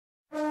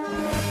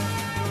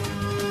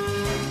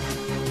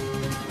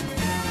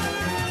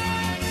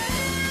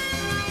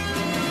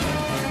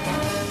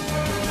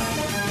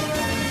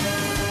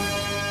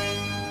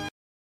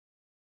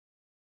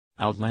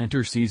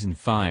Outlander Season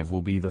 5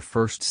 will be the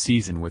first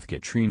season with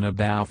Caitriona,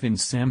 Balfe and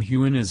Sam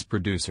Heughan as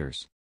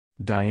producers.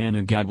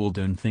 Diana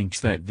Gabaldon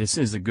thinks that this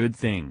is a good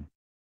thing.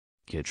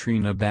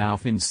 Caitriona,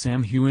 Balfe and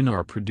Sam Heughan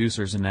are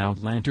producers in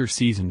Outlander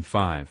Season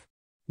 5.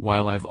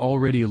 While I've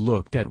already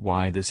looked at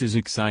why this is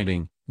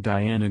exciting,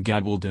 Diana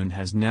Gabaldon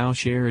has now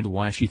shared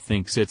why she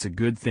thinks it's a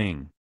good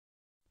thing.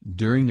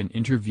 During an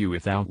interview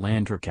with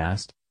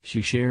Outlandercast,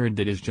 she shared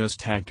that as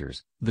just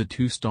actors, the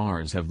two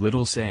stars have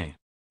little say.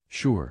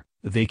 Sure,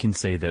 they can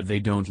say that they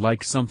don't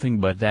like something,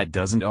 but that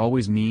doesn't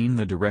always mean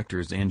the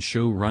directors and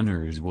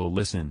showrunners will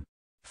listen.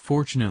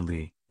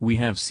 Fortunately, we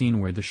have seen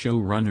where the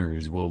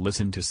showrunners will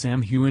listen to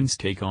Sam Heughan's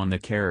take on the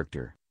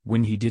character,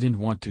 when he didn't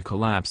want to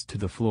collapse to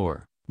the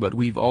floor, but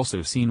we've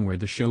also seen where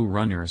the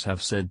showrunners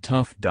have said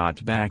tough.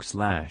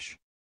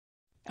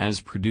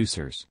 As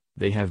producers,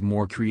 they have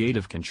more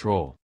creative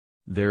control.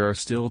 There are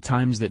still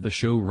times that the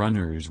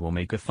showrunners will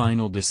make a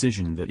final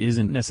decision that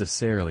isn't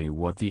necessarily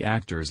what the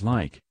actors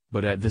like,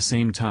 but at the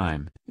same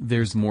time,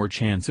 there's more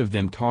chance of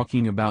them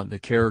talking about the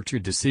character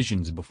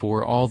decisions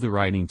before all the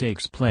writing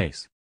takes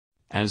place.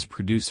 As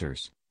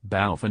producers,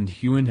 Balfe and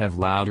Heughan have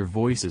louder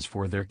voices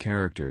for their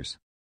characters.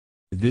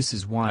 This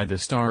is why the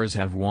stars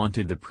have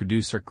wanted the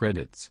producer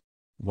credits.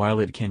 While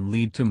it can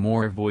lead to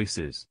more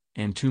voices,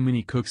 and too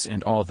many cooks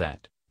and all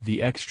that,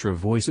 the extra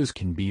voices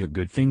can be a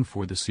good thing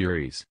for the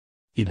series.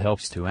 It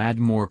helps to add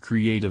more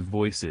creative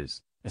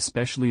voices,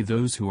 especially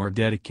those who are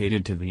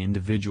dedicated to the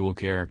individual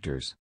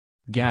characters.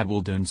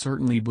 Gabaldon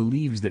certainly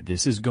believes that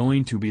this is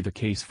going to be the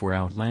case for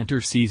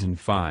Outlander Season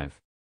 5.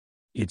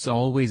 It's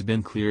always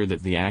been clear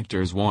that the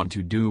actors want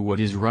to do what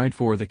is right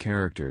for the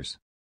characters.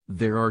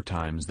 There are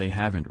times they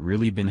haven't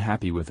really been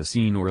happy with a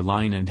scene or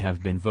line and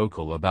have been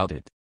vocal about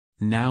it.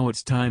 Now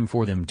it's time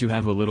for them to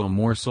have a little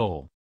more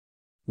soul.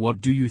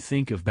 What do you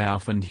think of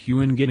Balfe and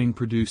Heughan getting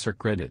producer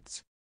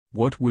credits?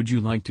 What would you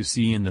like to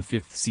see in the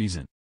 5th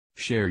season?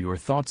 Share your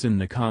thoughts in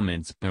the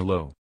comments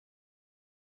below.